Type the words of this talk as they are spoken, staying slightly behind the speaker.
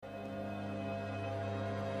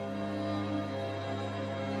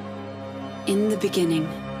In the beginning,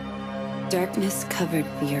 darkness covered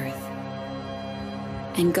the earth.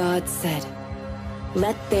 And God said,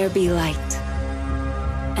 "Let there be light."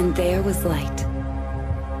 And there was light.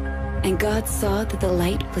 And God saw that the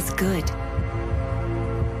light was good.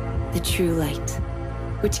 The true light,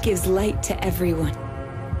 which gives light to everyone,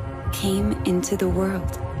 came into the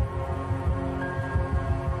world.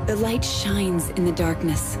 The light shines in the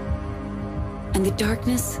darkness, and the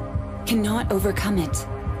darkness cannot overcome it.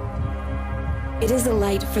 It is a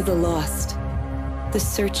light for the lost, the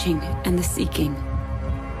searching and the seeking.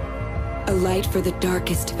 A light for the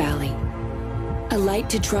darkest valley. A light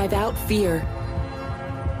to drive out fear,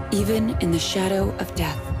 even in the shadow of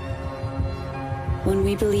death. When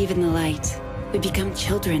we believe in the light, we become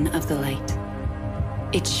children of the light.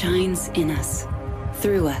 It shines in us,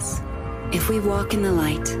 through us. If we walk in the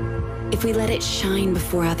light, if we let it shine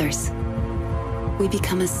before others, we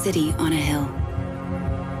become a city on a hill,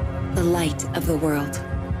 the light of the world.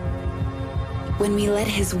 When we let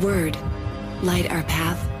His word light our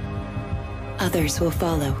path, others will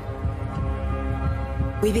follow.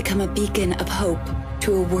 We become a beacon of hope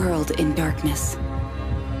to a world in darkness.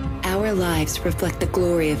 Our lives reflect the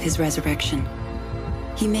glory of His resurrection.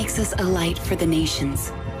 He makes us a light for the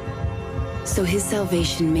nations, so His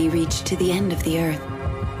salvation may reach to the end of the earth.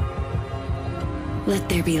 Let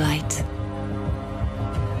there be light.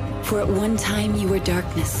 For at one time you were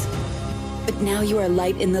darkness, but now you are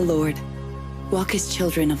light in the Lord. Walk as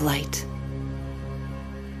children of light.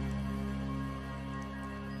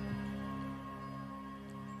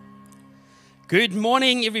 Good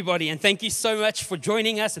morning, everybody, and thank you so much for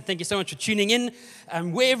joining us, and thank you so much for tuning in.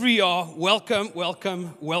 Wherever you are, welcome,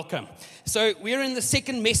 welcome, welcome. So we're in the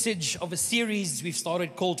second message of a series we've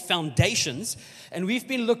started called Foundations, and we've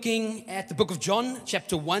been looking at the book of John,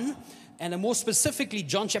 chapter 1, and more specifically,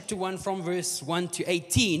 John chapter 1 from verse 1 to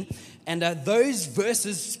 18, and those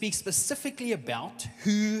verses speak specifically about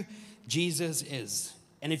who Jesus is.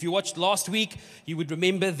 And if you watched last week, you would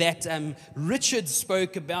remember that Richard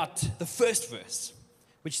spoke about the first verse,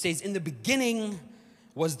 which says, "In the beginning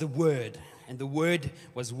was the Word, and the Word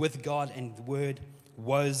was with God, and the Word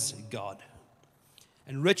was God."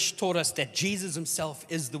 And Rich taught us that Jesus himself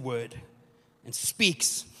is the Word and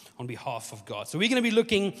speaks on behalf of God. So we're going to be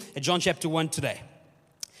looking at John chapter 1 today,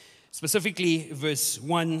 specifically verse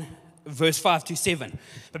 5 to 7.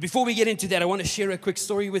 But before we get into that, I want to share a quick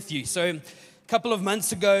story with you. So a couple of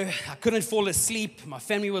months ago, I couldn't fall asleep. My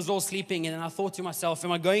family was all sleeping, and I thought to myself,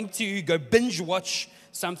 am I going to go binge watch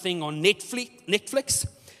something on Netflix,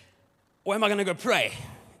 or am I going to go pray?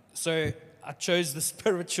 So I chose the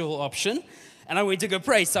spiritual option, and I went to go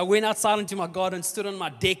pray. So I went outside into my garden, stood on my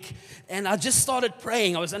deck, and I just started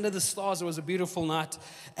praying. I was under the stars. It was a beautiful night,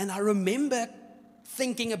 and I remember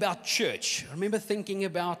thinking about church. I remember thinking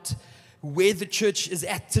about where the church is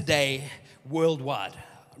at today worldwide.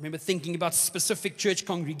 I remember thinking about specific church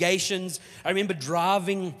congregations. I remember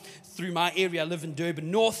driving through my area. I live in Durban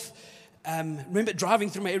North. I remember driving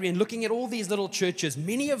through my area and looking at all these little churches,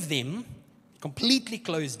 many of them completely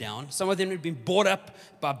closed down. Some of them had been bought up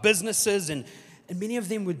by businesses, and many of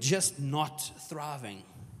them were just not thriving.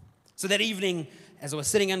 So that evening, as I was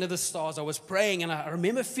sitting under the stars, I was praying, and I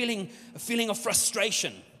remember feeling a feeling of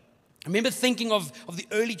frustration. I remember thinking of the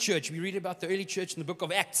early church. We read about the early church in the book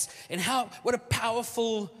of Acts, and what a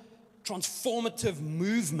powerful, transformative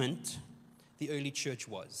movement the early church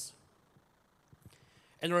was.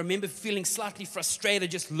 And I remember feeling slightly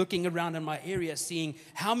frustrated just looking around in my area, seeing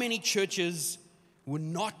how many churches were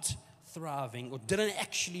not thriving or didn't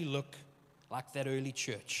actually look like that early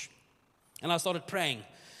church. And I started praying,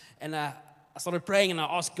 and I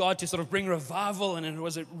asked God to sort of bring revival, and it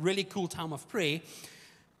was a really cool time of prayer.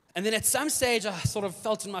 And then at some stage, I sort of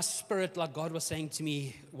felt in my spirit like God was saying to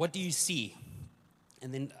me, "What do you see?"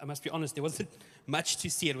 And then I must be honest, there wasn't much to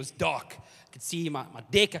see. It was dark. I could see my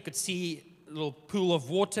deck. I could see a little pool of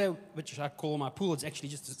water, which I call my pool. It's actually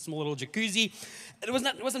just a small little jacuzzi. It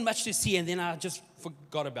wasn't much to see, and then I just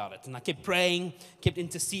forgot about it. And I kept praying, kept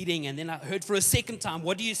interceding, and then I heard for a second time,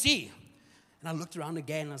 "What do you see?" And I looked around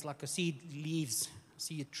again, and I was like, "I see leaves, I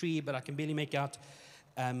see a tree, but I can barely make out."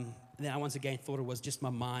 And then I once again thought it was just my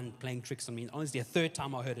mind playing tricks on me. And honestly, a third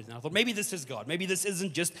time I heard it, and I thought, maybe this is God. Maybe this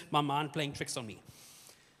isn't just my mind playing tricks on me.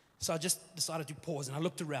 So I just decided to pause, and I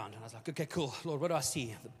looked around, and I was like, okay, cool. Lord, what do I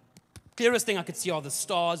see? The clearest thing I could see are the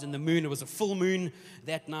stars and the moon. It was a full moon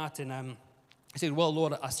that night, and I said, well,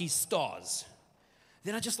 Lord, I see stars.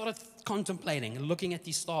 Then I just started contemplating and looking at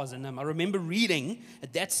these stars, and I remember reading,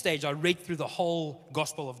 at that stage, I read through the whole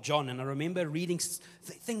Gospel of John, and I remember reading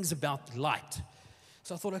things about light.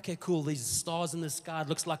 So I thought, okay, cool, these stars in the sky, it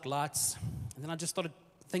looks like lights. And then I just started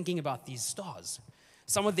thinking about these stars.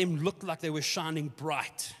 Some of them looked like they were shining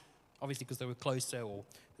bright, obviously because they were closer or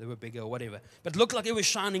they were bigger or whatever. But looked like they were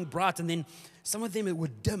shining bright, and then some of them were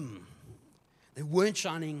dim. They weren't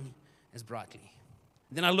shining as brightly.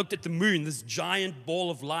 Then I looked at the moon, this giant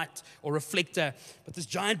ball of light or reflector, but this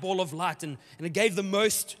giant ball of light, and it gave the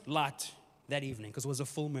most light that evening because it was a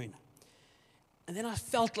full moon. And then I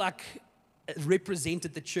felt like it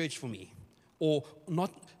represented the church for me, or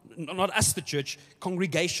not us, the church,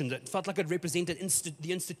 congregation. It felt like it represented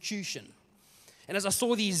the institution. And as I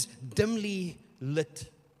saw these dimly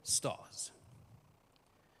lit stars,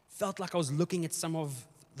 felt like I was looking at some of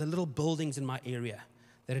the little buildings in my area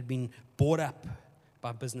that had been bought up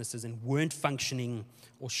by businesses and weren't functioning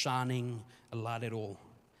or shining a light at all.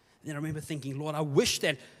 And then I remember thinking, Lord, I wish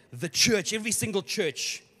that the church, every single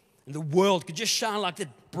church in the world could just shine like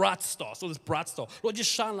that bright star. So this bright star, Lord,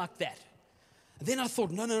 just shine like that. And then I thought,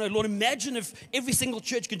 no, Lord, imagine if every single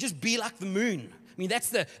church could just be like the moon. I mean, that's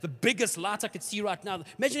the biggest light I could see right now.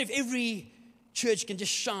 Imagine if every church can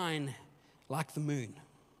just shine like the moon.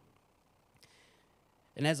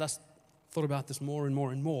 And as I thought about this more and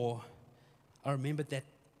more and more, I remembered that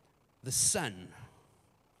the sun,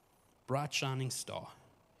 bright shining star,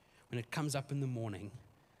 when it comes up in the morning,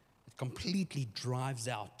 it completely drives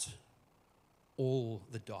out all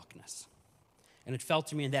the darkness. And it felt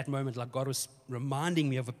to me in that moment like God was reminding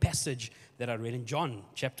me of a passage that I read in John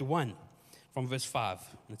chapter 1 from verse 5.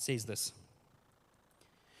 And it says this: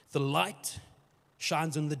 "The light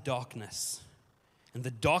shines in the darkness, and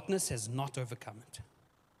the darkness has not overcome it.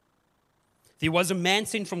 There was a man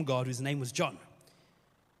sent from God whose name was John.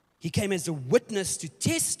 He came as a witness to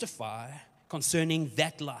testify concerning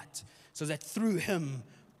that light, so that through him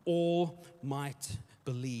all might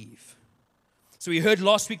believe." So we heard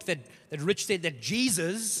last week that Rich said that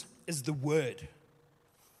Jesus is the Word.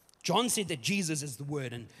 John said that Jesus is the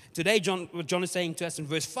Word. And today, what John is saying to us in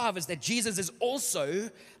verse 5 is that Jesus is also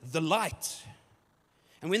the light.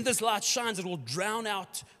 And when this light shines, it will drown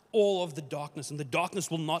out all of the darkness, and the darkness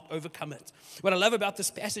will not overcome it. What I love about this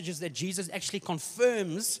passage is that Jesus actually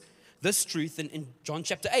confirms this truth in John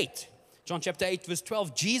chapter 8. John chapter 8, verse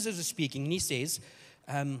 12, Jesus is speaking, and he says,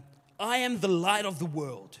 "I am the light of the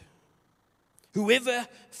world. Whoever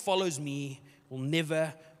follows me will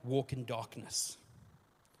never walk in darkness,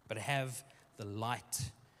 but have the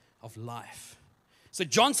light of life." So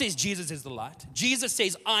John says Jesus is the light. Jesus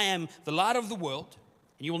says, "I am the light of the world,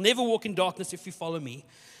 and you will never walk in darkness if you follow me."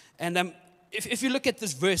 And if you look at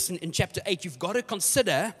this verse in chapter 8, you've got to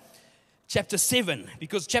consider chapter 7,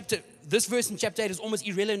 because this verse in chapter 8 is almost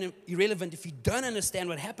irrelevant if you don't understand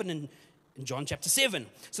what happened in John chapter 7.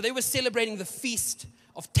 So they were celebrating the Feast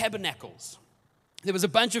of Tabernacles. There was a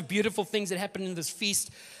bunch of beautiful things that happened in this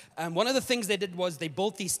feast. One of the things they did was they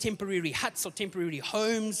built these temporary huts or temporary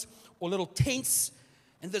homes or little tents.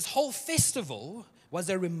 And this whole festival was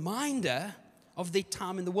a reminder of their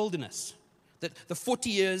time in the wilderness. That the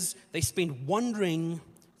 40 years they spent wandering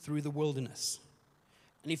through the wilderness.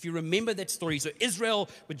 And if you remember that story, so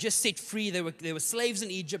Israel were just set free. They were slaves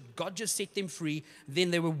in Egypt. God just set them free.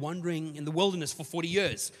 Then they were wandering in the wilderness for 40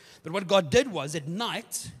 years. But what God did was at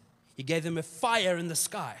night, He gave them a fire in the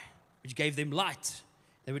sky, which gave them light.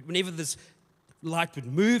 Whenever this light would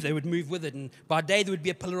move, they would move with it. And by day, there would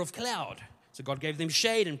be a pillar of cloud. So God gave them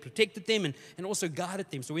shade and protected them and also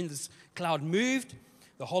guarded them. So when this cloud moved,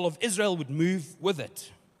 the whole of Israel would move with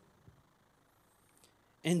it.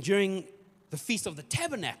 And during the Feast of the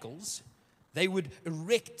Tabernacles, they would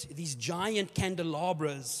erect these giant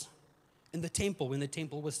candelabras in the temple when the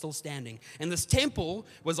temple was still standing. And this temple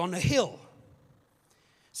was on a hill.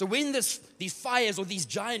 So when these fires or these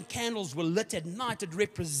giant candles were lit at night, it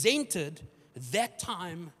represented that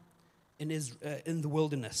time in the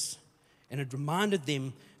wilderness. And it reminded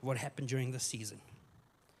them of what happened during this season.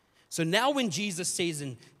 So now when Jesus says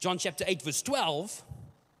in John chapter 8, verse 12,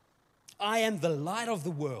 "I am the light of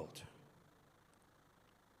the world."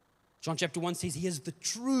 John chapter 1 says he is the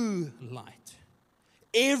true light.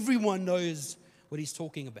 Everyone knows what he's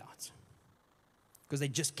talking about because they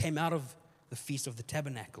just came out of the Feast of the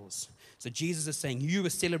Tabernacles. So Jesus is saying, you were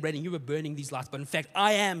celebrating, you were burning these lights, but in fact,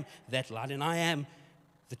 I am that light and I am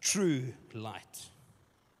the true light.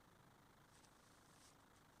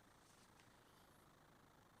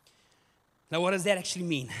 Now, what does that actually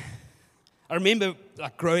mean? I remember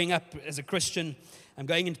growing up as a Christian, I'm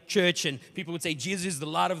going into church and people would say, Jesus is the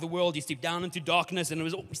light of the world. You step down into darkness, and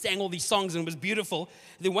we sang all these songs and it was beautiful.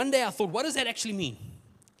 And then one day I thought, what does that actually mean?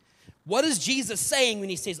 What is Jesus saying when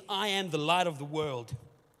he says, I am the light of the world?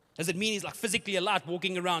 Does it mean he's like physically a light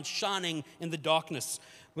walking around shining in the darkness?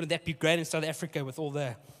 Wouldn't that be great in South Africa with all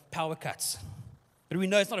the power cuts? But we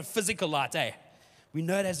know it's not a physical light, eh? We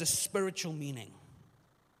know it has a spiritual meaning.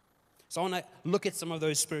 So I want to look at some of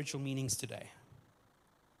those spiritual meanings today.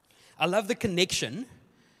 I love the connection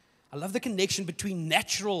between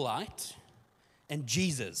natural light and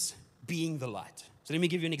Jesus being the light. So let me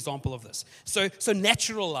give you an example of this. So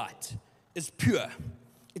natural light is pure.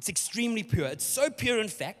 It's extremely pure. It's so pure, in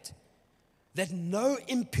fact, that no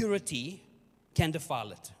impurity can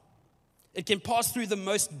defile it. It can pass through the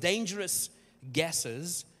most dangerous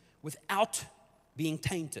gases without being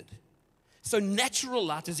tainted. So natural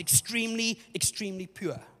light is extremely, extremely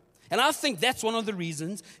pure. And I think that's one of the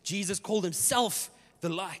reasons Jesus called himself the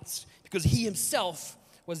light, because he himself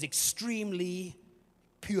was extremely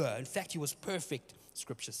pure. In fact, he was perfect,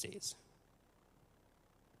 Scripture says.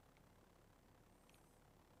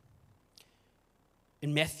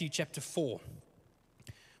 In Matthew chapter 4,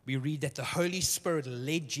 we read that the Holy Spirit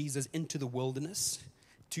led Jesus into the wilderness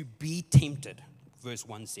to be tempted, verse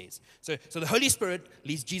 1 says. So the Holy Spirit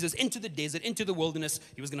leads Jesus into the desert, into the wilderness.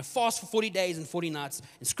 He was going to fast for 40 days and 40 nights.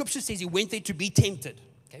 And Scripture says he went there to be tempted.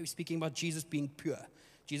 Okay, we're speaking about Jesus being pure,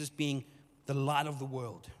 Jesus being the light of the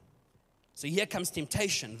world. So here comes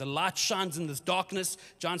temptation. The light shines in this darkness,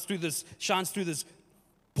 shines through this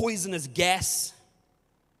poisonous gas.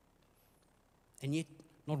 And yet,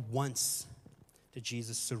 not once did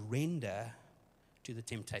Jesus surrender to the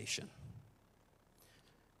temptation.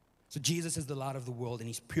 So Jesus is the light of the world, and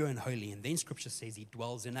he's pure and holy. And then Scripture says he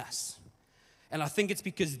dwells in us. And I think it's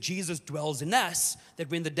because Jesus dwells in us that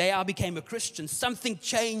when the day I became a Christian, something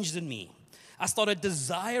changed in me. I started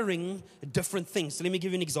desiring different things. So let me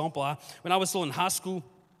give you an example. When I was still in high school,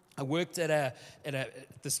 I worked at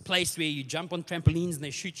this place where you jump on trampolines and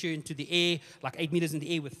they shoot you into the air, like 8 meters in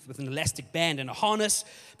the air with an elastic band and a harness.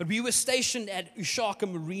 But we were stationed at Ushaka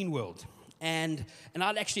Marine World. And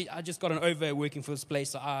I just got over working for this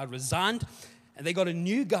place, so I resigned. And they got a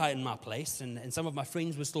new guy in my place, and some of my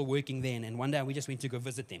friends were still working then. And one day we just went to go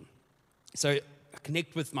visit them. So I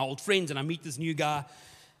connect with my old friends, and I meet this new guy.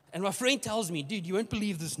 And my friend tells me, dude, you won't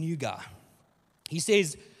believe this new guy. He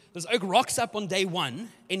says, this oak rocks up on day one,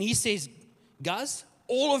 and he says, guys,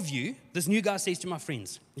 all of you, this new guy says to my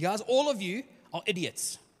friends, guys, all of you are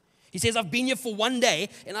idiots. He says, I've been here for one day,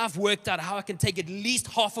 and I've worked out how I can take at least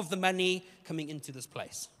half of the money coming into this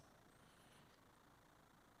place.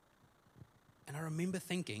 And I remember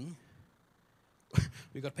thinking,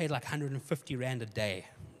 we got paid like 150 Rand a day,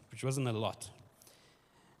 which wasn't a lot.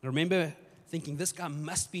 And I remember thinking, this guy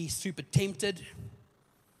must be super tempted.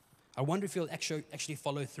 I wonder if he'll actually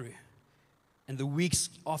follow through. And the weeks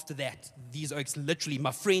after that, these oaks literally,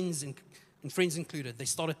 my friends and friends included, they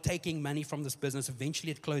started taking money from this business.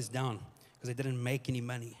 Eventually it closed down because they didn't make any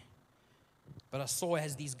money. But I saw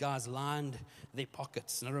as these guys lined their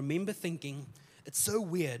pockets. And I remember thinking, it's so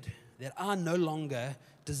weird that I no longer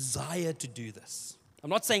desire to do this. I'm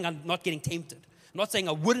not saying I'm not getting tempted. I'm not saying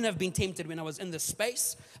I wouldn't have been tempted when I was in this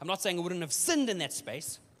space. I'm not saying I wouldn't have sinned in that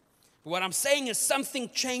space. But what I'm saying is something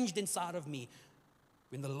changed inside of me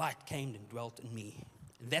when the light came and dwelt in me.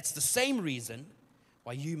 And that's the same reason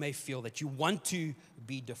why you may feel that you want to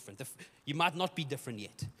be different. You might not be different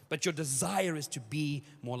yet, but your desire is to be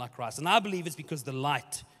more like Christ. And I believe it's because the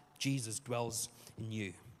light, Jesus, dwells in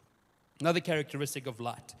you. Another characteristic of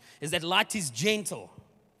light is that light is gentle.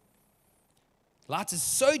 Light is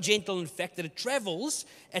so gentle, in fact, that it travels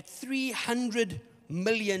at 300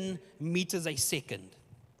 million meters a second.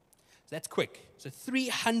 So that's quick. So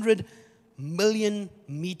 300 million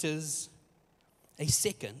meters a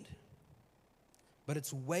second. But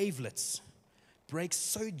its wavelets break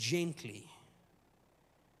so gently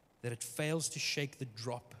that it fails to shake the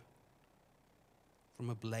drop from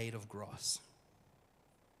a blade of grass.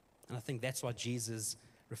 And I think that's why Jesus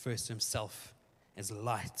refers to himself as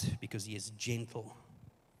light, because he is gentle.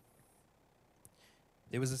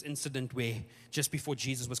 There was this incident where just before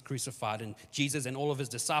Jesus was crucified, and Jesus and all of his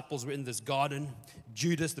disciples were in this garden.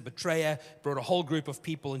 Judas, the betrayer, brought a whole group of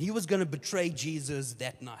people, and he was going to betray Jesus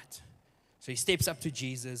that night. So he steps up to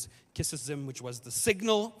Jesus, kisses him, which was the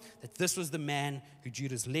signal that this was the man who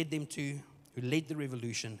Judas led them to, who led the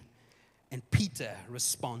revolution. And Peter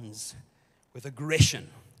responds with aggression.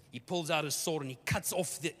 He pulls out his sword and he cuts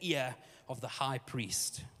off the ear of the high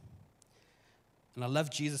priest. And I love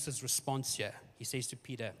Jesus' response here. He says to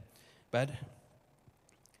Peter, bud,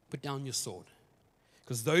 put down your sword,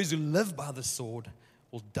 because those who live by the sword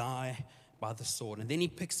will die by the sword. And then he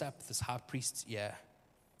picks up this high priest's ear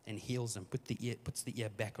and heals him, puts the ear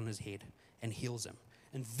back on his head and heals him.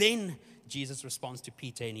 And then Jesus responds to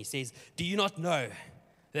Peter and he says, do you not know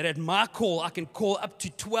that at my call I can call up to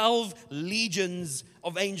 12 legions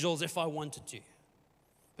of angels if I wanted to?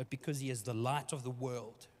 but because he is the light of the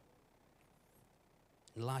world.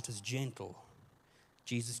 And light is gentle.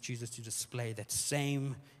 Jesus chooses to display that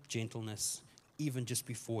same gentleness even just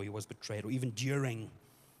before he was betrayed, or even during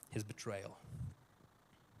his betrayal.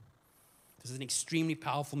 This is an extremely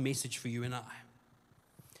powerful message for you and I.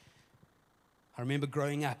 I remember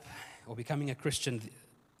growing up or becoming a Christian,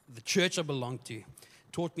 the church I belonged to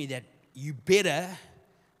taught me that you better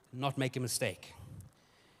not make a mistake.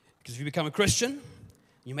 Because if you become a Christian,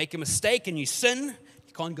 you make a mistake and you sin,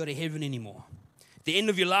 you can't go to heaven anymore. At the end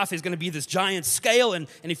of your life is going to be this giant scale, and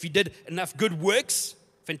if you did enough good works,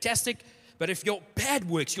 fantastic. But if your bad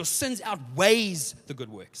works, your sins outweighs the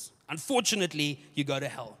good works, unfortunately, you go to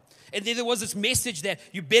hell. And then there was this message that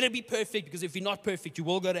you better be perfect, because if you're not perfect, you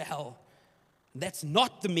will go to hell. That's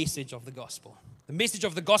not the message of the gospel. The message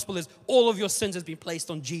of the gospel is all of your sins has been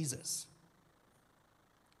placed on Jesus.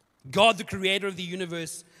 God, the creator of the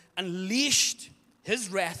universe, unleashed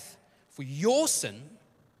his wrath for your sin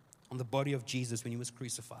on the body of Jesus when he was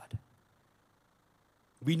crucified.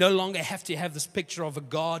 We no longer have to have this picture of a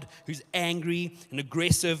God who's angry and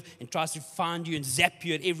aggressive and tries to find you and zap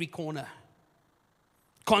you at every corner.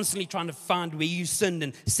 Constantly trying to find where you sinned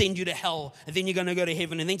and send you to hell, and then you're going to go to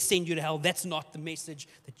heaven and then send you to hell. That's not the message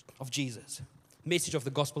of Jesus. The message of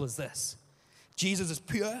the gospel is this. Jesus is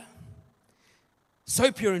pure.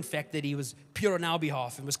 So pure, in fact, that he was pure on our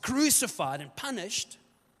behalf and was crucified and punished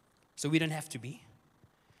so we don't have to be.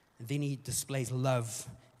 And then he displays love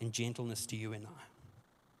and gentleness to you and I.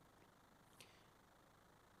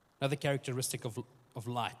 Another characteristic of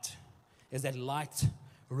light is that light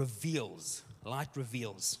reveals. Light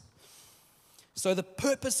reveals. So the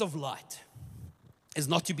purpose of light is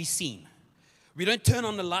not to be seen. We don't turn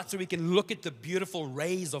on the light so we can look at the beautiful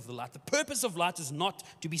rays of the light. The purpose of light is not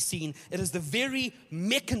to be seen. It is the very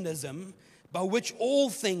mechanism by which all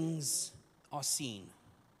things are seen.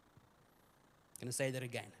 I'm going to say that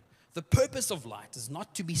again. The purpose of light is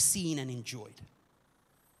not to be seen and enjoyed.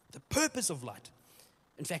 The purpose of light,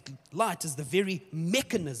 in fact, light is the very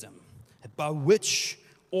mechanism by which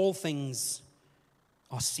all things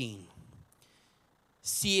are seen.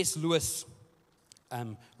 C.S. Lewis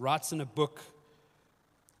writes in a book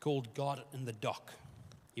called God in the Dock.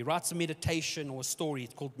 He writes a meditation or a story.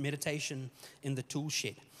 It's called Meditation in the Tool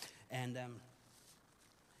Shed. And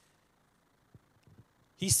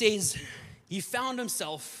he says he found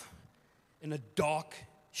himself in a dark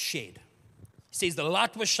shed. He says the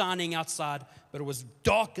light was shining outside, but it was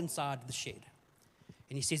dark inside the shed.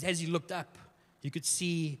 And he says as he looked up, you could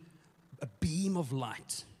see a beam of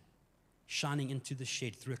light shining into the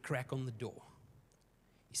shed through a crack on the door.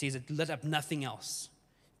 He says it lit up nothing else.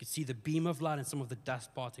 You could see the beam of light and some of the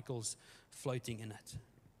dust particles floating in it.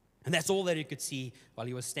 And that's all that he could see while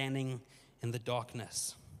he was standing in the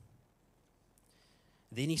darkness.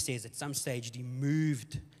 Then he says at some stage he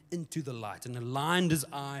moved into the light and aligned his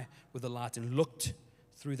eye with the light and looked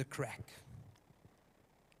through the crack.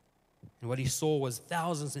 And what he saw was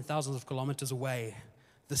thousands and thousands of kilometers away,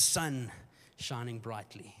 the sun shining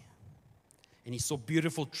brightly. And he saw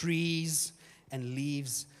beautiful trees and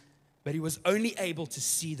leaves, but he was only able to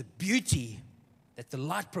see the beauty that the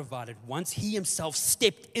light provided once he himself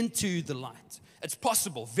stepped into the light. It's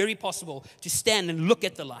possible, very possible, to stand and look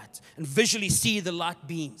at the light and visually see the light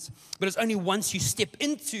beams. But it's only once you step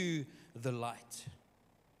into the light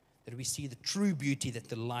that we see the true beauty that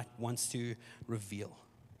the light wants to reveal.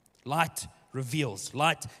 Light reveals,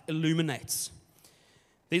 light illuminates.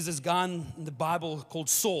 There's this guy in the Bible called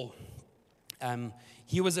Saul.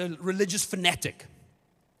 He was a religious fanatic.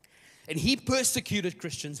 And he persecuted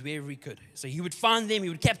Christians wherever he could. So he would find them, he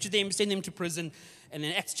would capture them, send them to prison. And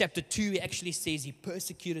in Acts chapter 2, he actually says he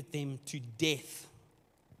persecuted them to death.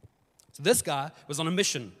 So this guy was on a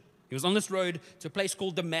mission. He was on this road to a place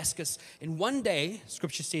called Damascus. And one day,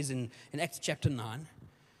 scripture says in Acts chapter 9,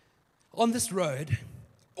 on this road,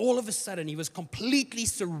 all of a sudden he was completely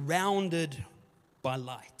surrounded by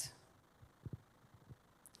light.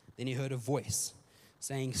 Then he heard a voice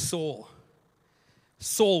saying, Saul,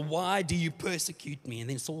 Saul, why do you persecute me? And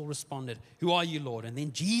then Saul responded, who are you, Lord? And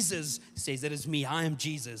then Jesus says, that is me, I am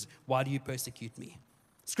Jesus. Why do you persecute me?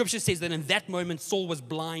 Scripture says that in that moment, Saul was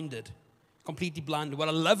blinded, completely blinded. What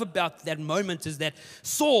I love about that moment is that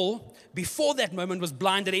Saul, before that moment, was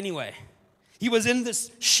blinded anyway. He was in this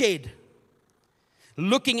shed,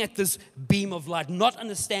 looking at this beam of light, not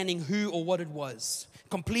understanding who or what it was,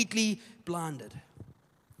 completely blinded.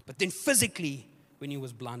 But then physically, when he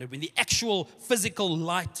was blinded, when the actual physical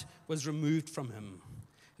light was removed from him,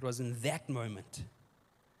 it was in that moment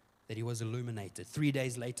that he was illuminated. 3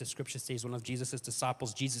 days later, scripture says one of Jesus'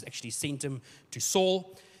 disciples, Jesus actually sent him to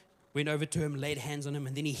Saul, went over to him, laid hands on him,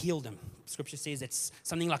 and then he healed him. Scripture says that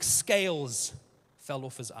something like scales fell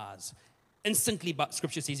off his eyes. Instantly, but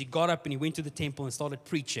Scripture says he got up and he went to the temple and started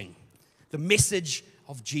preaching the message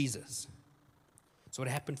of Jesus. So what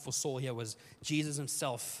happened for Saul here was Jesus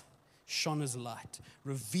himself shone his light,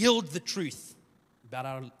 revealed the truth about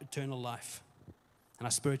our eternal life and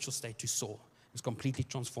our spiritual state to Saul. He was completely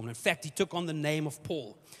transformed. In fact, he took on the name of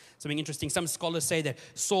Paul. Something interesting, some scholars say that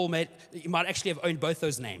he might actually have owned both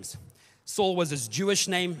those names. Saul was his Jewish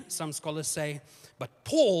name, some scholars say, but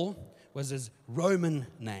Paul was his Roman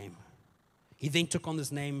name. He then took on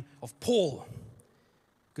this name of Paul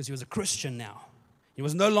because he was a Christian now. He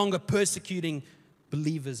was no longer persecuting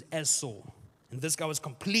believers as Saul. And this guy was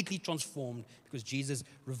completely transformed because Jesus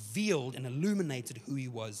revealed and illuminated who he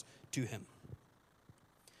was to him.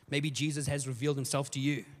 Maybe Jesus has revealed himself to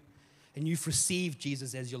you, and you've received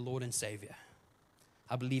Jesus as your Lord and Savior.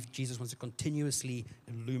 I believe Jesus wants to continuously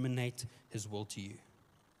illuminate his will to you.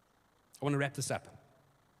 I want to wrap this up.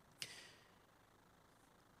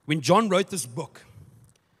 When John wrote this book,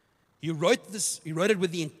 he wrote it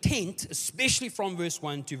with the intent, especially from verse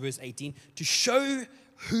 1 to verse 18, to show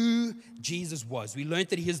who Jesus was. We learned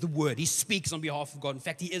that he is the Word. He speaks on behalf of God. In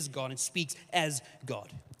fact, he is God and speaks as God.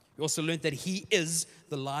 We also learned that he is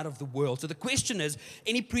the light of the world. So the question is,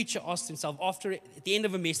 any preacher asks himself at the end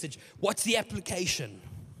of a message, what's the application?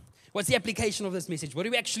 What's the application of this message? What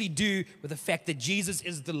do we actually do with the fact that Jesus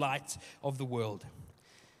is the light of the world?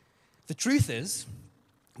 The truth is,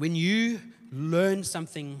 when you learn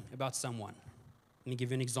something about someone, let me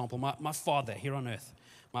give you an example. My father here on earth,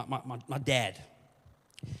 my dad.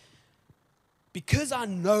 Because I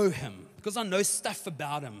know him, because I know stuff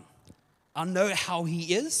about him, I know how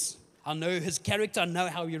he is, I know his character, I know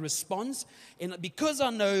how he responds, and because I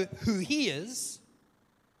know who he is,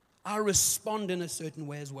 I respond in a certain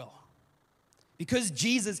way as well. Because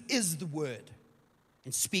Jesus is the Word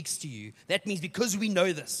and speaks to you, that means because we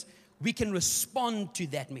know this, we can respond to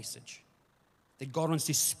that message that God wants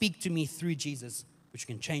to speak to me through Jesus, which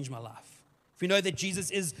can change my life. If we know that Jesus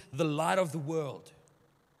is the light of the world,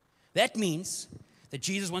 that means that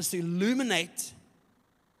Jesus wants to illuminate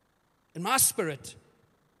in my spirit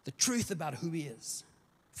the truth about who he is.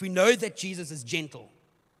 If we know that Jesus is gentle,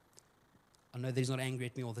 I know that he's not angry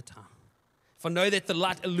at me all the time. If I know that the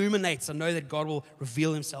light illuminates, I know that God will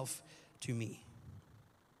reveal himself to me.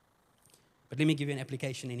 But let me give you an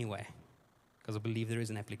application anyway, because I believe there is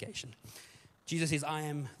an application. Jesus says, I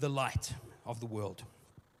am the light of the world,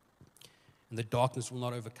 and the darkness will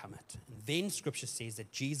not overcome it. And then Scripture says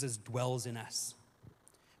that Jesus dwells in us,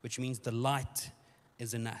 which means the light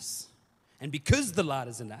is in us. And because the light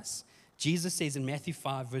is in us, Jesus says in Matthew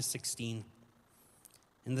 5, verse 16,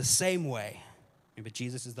 in the same way, remember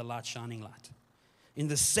Jesus is the light, shining light. In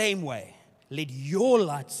the same way, let your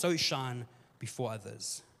light so shine before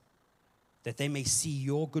others, that they may see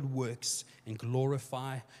your good works and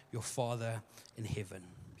glorify your Father in heaven.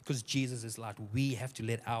 Because Jesus is light, we have to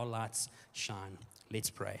let our lights shine. Let's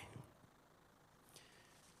pray.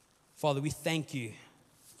 Father, we thank you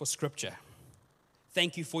for Scripture.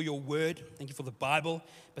 Thank you for your word. Thank you for the Bible.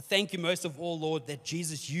 But thank you most of all, Lord, that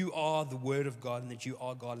Jesus, you are the Word of God, and that you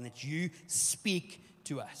are God, and that you speak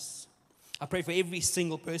to us. I pray for every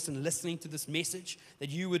single person listening to this message that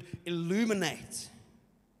you would illuminate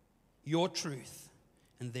your truth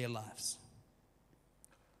in their lives.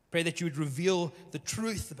 Pray that you would reveal the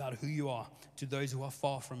truth about who you are to those who are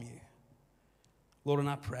far from you. Lord, and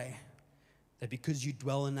I pray that because you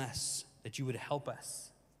dwell in us, that you would help us.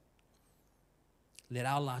 Let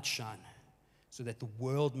our light shine so that the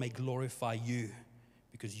world may glorify you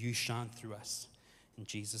because you shine through us. In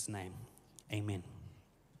Jesus' name, amen.